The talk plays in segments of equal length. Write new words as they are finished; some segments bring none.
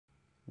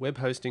Web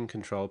Hosting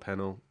Control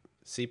Panel,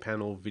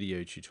 cPanel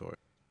video tutorial,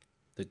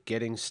 the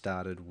Getting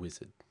Started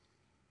wizard.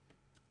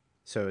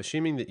 So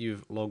assuming that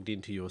you've logged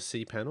into your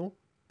cPanel,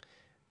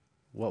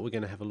 what we're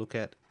going to have a look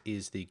at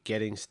is the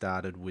Getting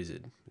Started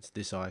wizard. It's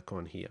this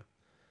icon here.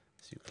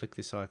 So you click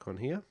this icon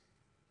here.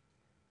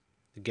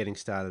 The Getting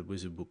Started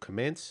wizard will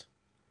commence.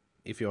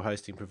 If your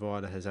hosting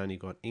provider has only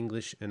got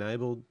English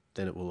enabled,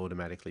 then it will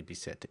automatically be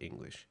set to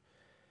English.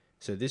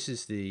 So this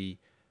is the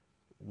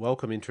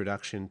welcome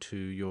introduction to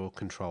your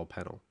control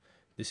panel.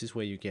 This is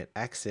where you get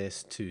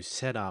access to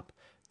set up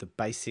the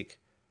basic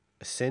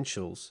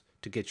essentials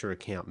to get your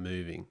account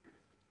moving.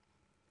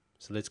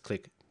 So let's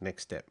click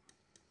next step.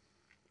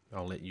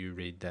 I'll let you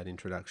read that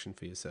introduction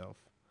for yourself.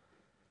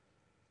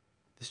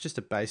 This is just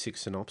a basic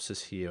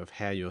synopsis here of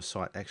how your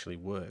site actually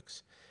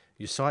works.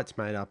 Your site's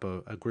made up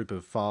of a group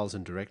of files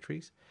and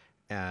directories,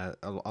 a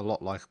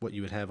lot like what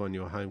you would have on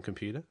your home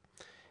computer.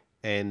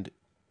 And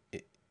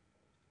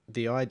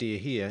the idea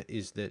here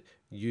is that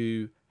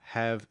you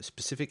have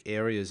specific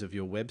areas of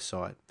your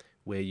website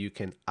where you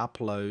can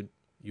upload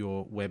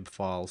your web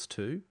files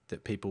to,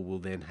 that people will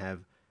then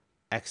have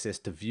access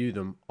to view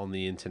them on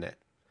the internet.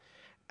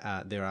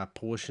 There are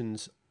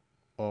portions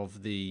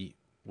of the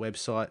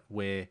website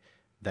where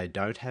they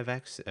don't have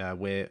access,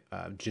 where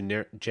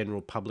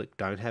general public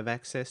don't have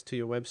access to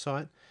your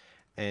website,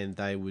 and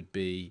they would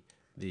be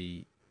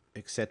the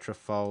etc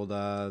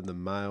folder, the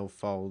mail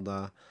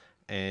folder,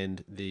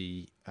 and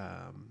the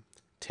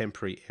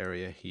temporary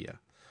area here.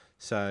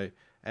 So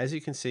as you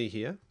can see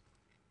here,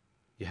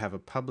 you have a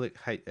public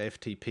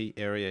FTP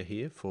area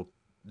here for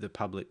the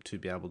public to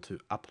be able to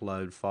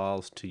upload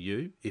files to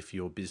you if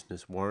your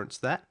business warrants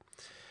that.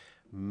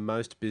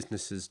 Most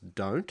businesses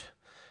don't,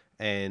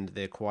 and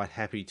they're quite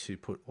happy to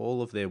put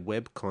all of their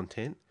web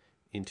content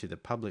into the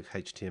public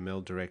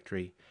HTML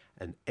directory,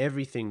 and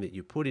everything that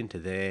you put into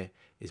there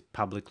is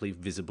publicly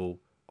visible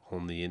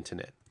on the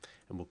internet.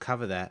 And we'll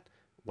cover that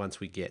once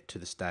we get to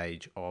the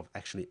stage of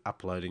actually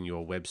uploading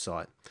your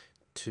website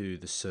to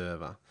the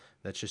server.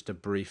 That's just a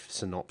brief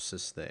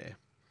synopsis there.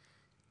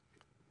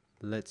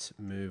 Let's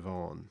move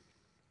on.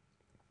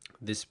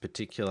 This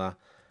particular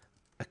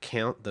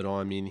account that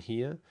I'm in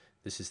here,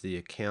 this is the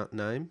account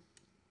name,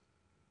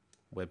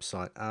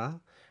 website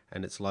R,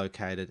 and it's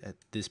located at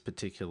this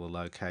particular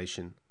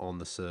location on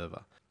the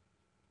server.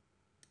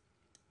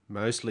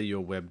 Mostly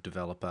your web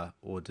developer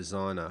or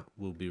designer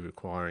will be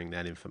requiring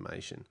that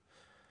information.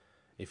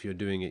 If you're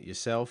doing it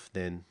yourself,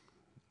 then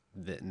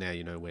now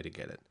you know where to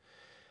get it.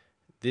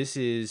 This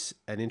is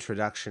an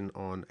introduction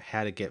on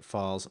how to get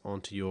files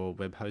onto your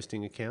web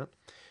hosting account.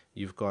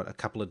 You've got a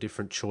couple of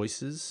different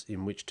choices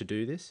in which to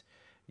do this.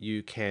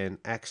 You can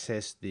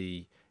access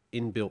the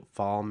inbuilt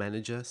file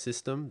manager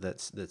system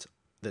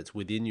that's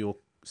within your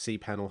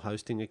cPanel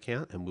hosting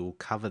account, and we'll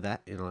cover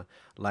that in a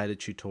later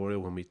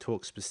tutorial when we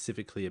talk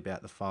specifically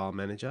about the file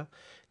manager.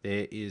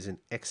 There is an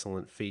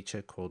excellent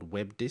feature called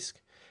Web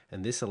Disk,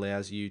 and this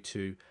allows you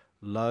to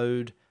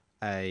load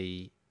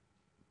a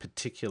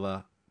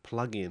particular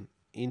plugin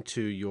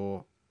into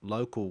your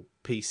local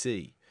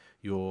PC,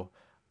 your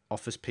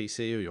office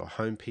PC or your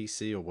home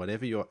PC or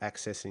whatever you're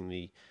accessing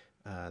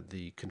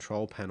the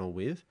control panel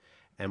with.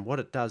 And what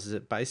it does is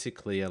it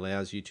basically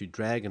allows you to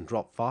drag and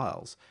drop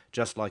files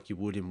just like you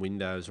would in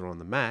Windows or on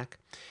the Mac,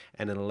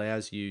 and it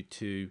allows you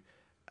to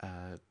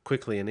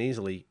quickly and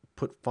easily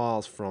put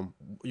files from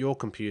your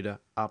computer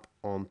up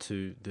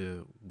onto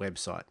the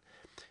website.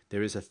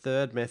 There is a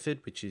third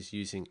method, which is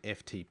using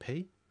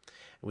FTP,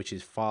 which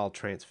is File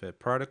Transfer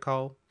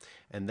Protocol,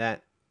 and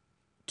that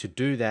to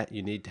do that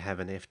you need to have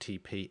an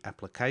FTP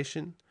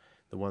application.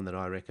 The one that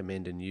I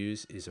recommend and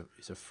use is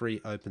a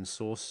free open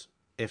source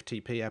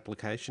FTP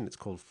application. It's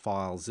called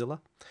FileZilla,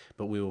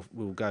 but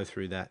we'll go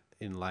through that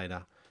in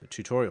later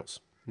tutorials.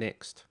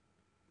 Next,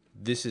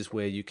 this is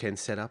where you can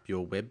set up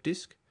your web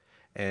disk,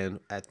 and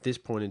at this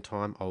point in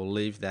time I'll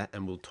leave that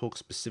and we'll talk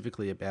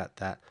specifically about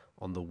that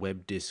on the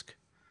web disk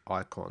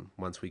icon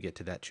once we get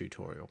to that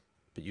tutorial.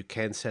 But you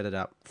can set it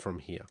up from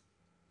here.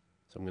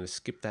 So I'm going to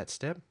skip that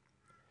step.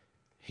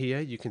 Here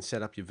you can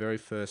set up your very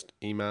first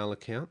email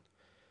account.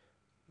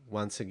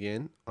 Once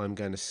again, I'm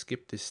going to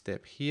skip this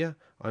step here.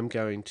 I'm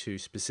going to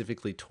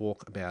specifically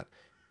talk about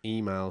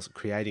emails,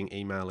 creating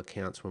email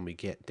accounts when we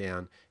get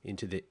down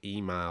into the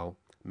email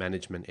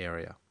management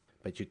area.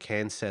 But you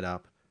can set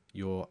up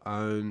your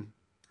own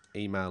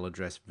email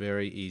address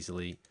very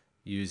easily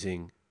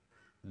using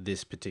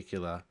this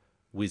particular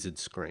wizard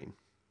screen.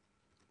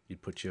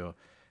 You'd put your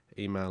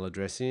email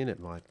address in.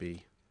 It might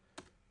be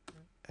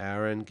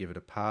Aaron, give it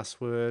a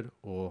password,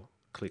 or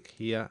click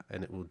here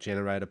and it will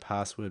generate a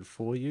password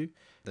for you.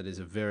 That is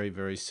a very,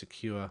 very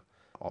secure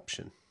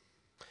option.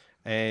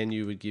 And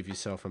you would give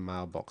yourself a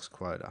mailbox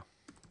quota,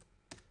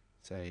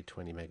 say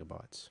 20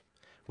 megabytes.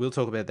 We'll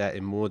talk about that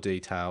in more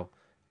detail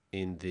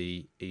in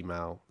the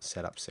email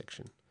setup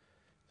section.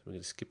 So we're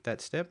going to skip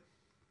that step.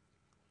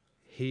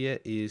 Here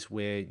is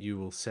where you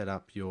will set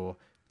up your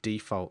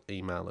default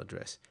email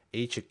address.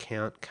 Each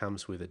account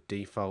comes with a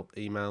default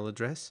email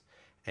address,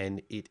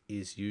 and it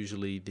is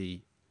usually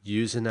the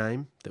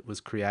username that was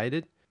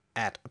created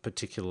at a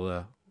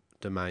particular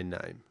domain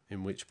name,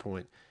 in which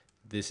point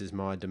this is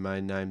my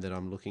domain name that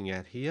I'm looking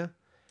at here,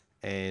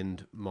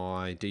 and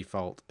my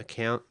default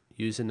account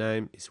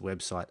username is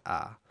website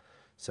R.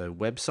 So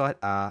website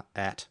R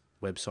at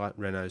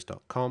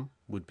websiterenos.com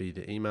would be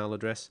the email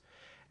address,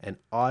 and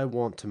I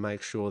want to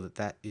make sure that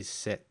that is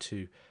set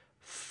to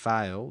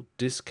fail,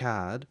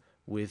 discard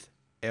with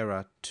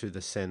error to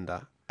the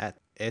sender at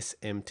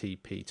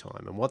SMTP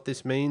time. And what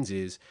this means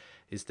is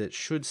that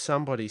should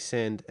somebody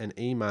send an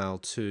email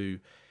to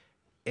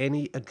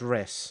any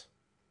address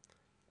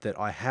that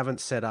I haven't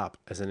set up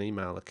as an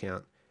email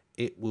account,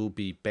 it will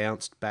be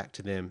bounced back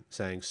to them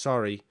saying,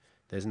 sorry,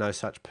 there's no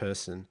such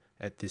person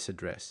at this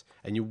address.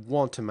 And you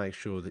want to make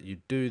sure that you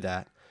do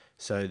that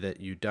so that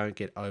you don't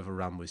get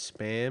overrun with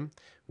spam,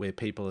 where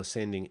people are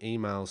sending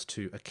emails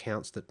to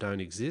accounts that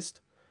don't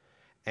exist.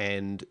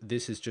 And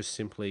this is just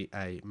simply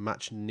a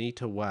much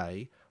neater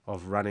way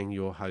of running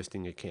your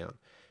hosting account.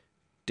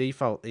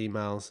 Default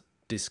emails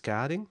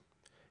discarding.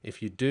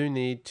 If you do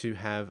need to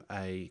have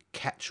a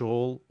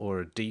catch-all or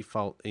a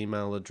default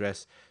email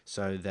address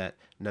so that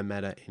no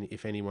matter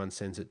if anyone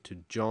sends it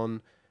to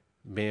John,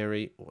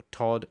 Mary, or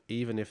Todd,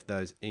 even if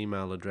those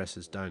email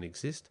addresses don't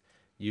exist,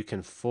 you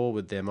can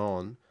forward them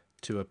on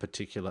to a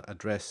particular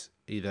address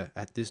either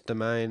at this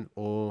domain,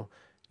 or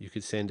you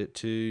could send it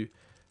to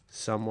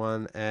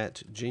someone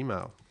at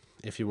Gmail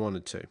if you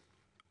wanted to.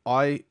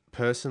 I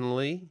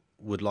personally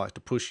would like to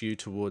push you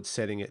towards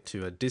setting it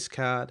to a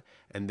discard,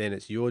 and then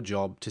it's your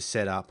job to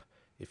set up.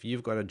 If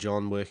you've got a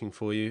John working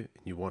for you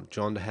and you want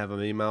John to have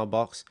an email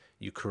box,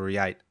 you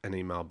create an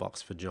email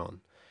box for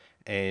John.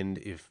 And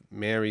if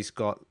Mary's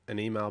got an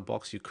email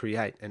box, you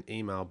create an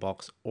email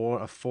box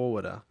or a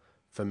forwarder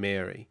for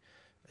Mary,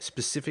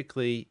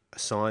 specifically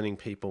assigning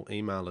people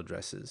email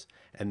addresses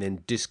and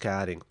then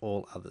discarding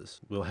all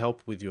others will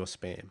help with your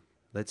spam.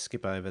 Let's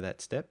skip over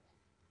that step.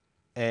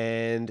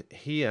 And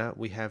here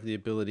we have the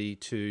ability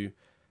to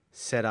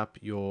set up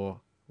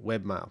your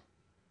webmail.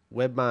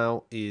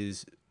 Webmail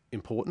is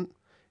important.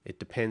 It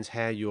depends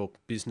how your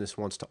business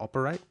wants to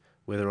operate,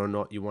 whether or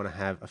not you want to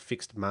have a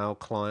fixed mail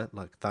client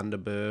like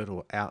Thunderbird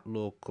or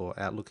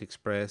Outlook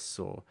Express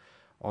or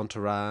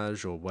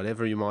Entourage or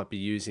whatever you might be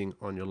using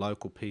on your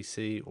local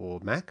PC or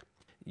Mac.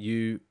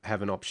 You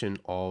have an option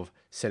of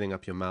setting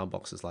up your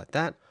mailboxes like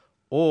that,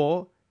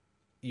 or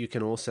you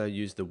can also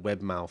use the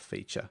webmail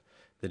feature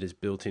that is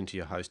built into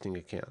your hosting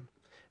account.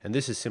 And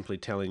this is simply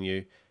telling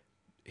you,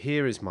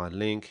 here is my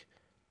link,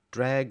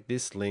 drag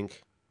this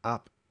link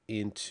up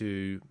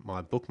into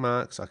my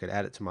bookmarks. I could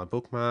add it to my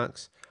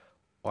bookmarks,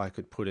 or I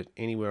could put it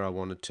anywhere I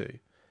wanted to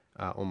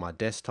on my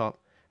desktop,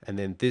 and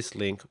then this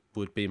link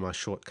would be my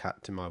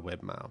shortcut to my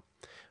webmail.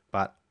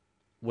 But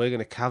we're going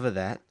to cover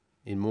that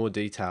in more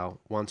detail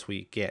once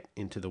we get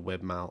into the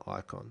webmail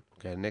icon.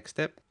 Okay, next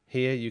step.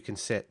 Here you can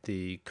set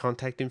the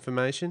contact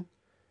information,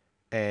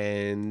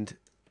 and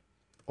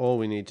all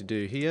we need to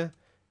do here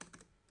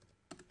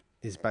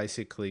is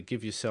basically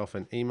give yourself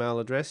an email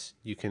address.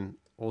 You can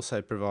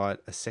also provide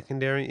a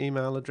secondary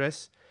email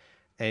address,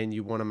 and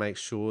you want to make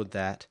sure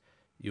that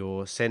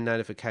your send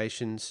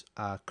notifications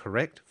are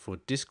correct for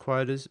disk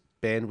quotas,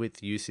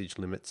 bandwidth usage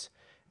limits,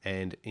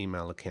 and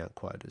email account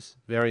quotas.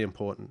 Very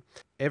important.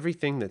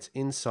 Everything that's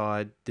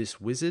inside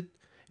this wizard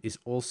is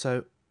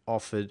also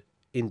offered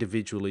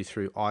individually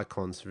through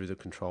icons through the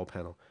control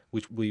panel,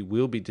 which we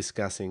will be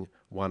discussing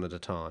one at a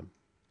time.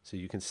 So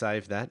you can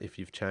save that if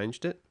you've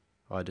changed it.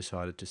 I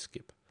decided to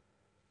skip.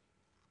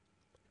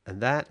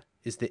 And that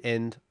is the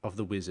end of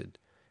the wizard.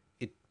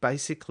 It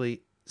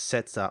basically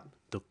sets up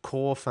the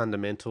core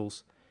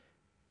fundamentals.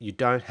 You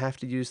don't have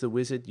to use the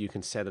wizard. You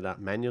can set it up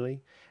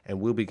manually, and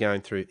we'll be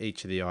going through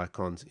each of the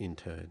icons in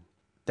turn.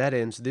 That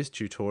ends this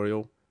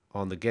tutorial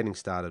on the Getting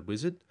Started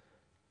wizard.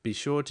 Be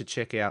sure to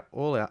check out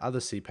all our other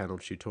cPanel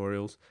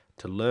tutorials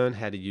to learn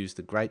how to use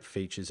the great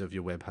features of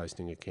your web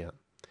hosting account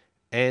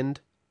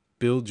and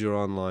build your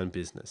online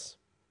business.